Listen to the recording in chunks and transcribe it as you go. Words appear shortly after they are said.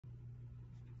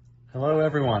Hello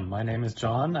everyone, my name is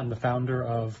John. I'm the founder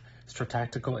of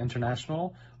STRATactical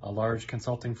International, a large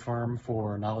consulting firm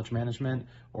for knowledge management,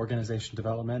 organization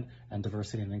development, and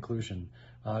diversity and inclusion.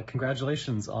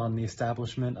 Congratulations on the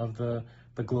establishment of the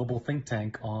global think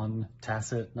tank on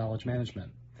tacit knowledge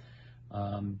management.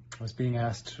 I was being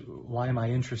asked, why am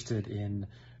I interested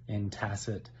in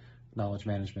tacit knowledge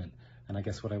management? And I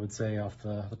guess what I would say off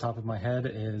the top of my head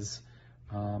is,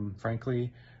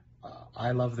 frankly,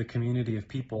 I love the community of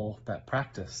people that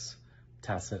practice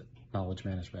tacit knowledge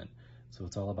management. So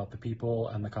it's all about the people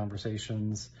and the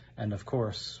conversations and, of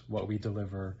course, what we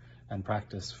deliver and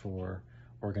practice for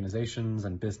organizations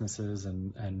and businesses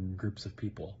and groups of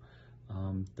people.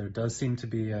 There does seem to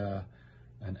be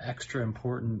an extra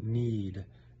important need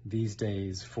these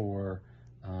days for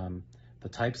the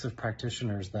types of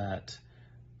practitioners that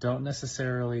don't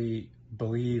necessarily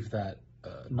believe that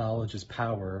knowledge is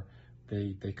power.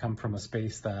 They come from a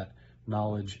space that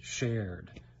knowledge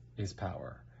shared is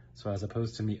power. So as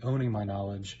opposed to me owning my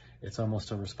knowledge, it's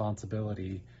almost a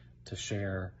responsibility to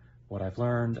share what I've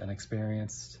learned and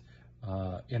experienced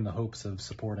in the hopes of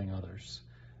supporting others.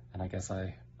 And I guess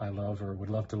I love or would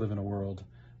love to live in a world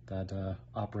that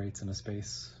operates in a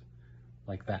space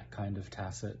like that kind of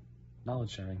tacit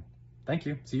knowledge sharing. Thank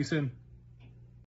you. See you soon.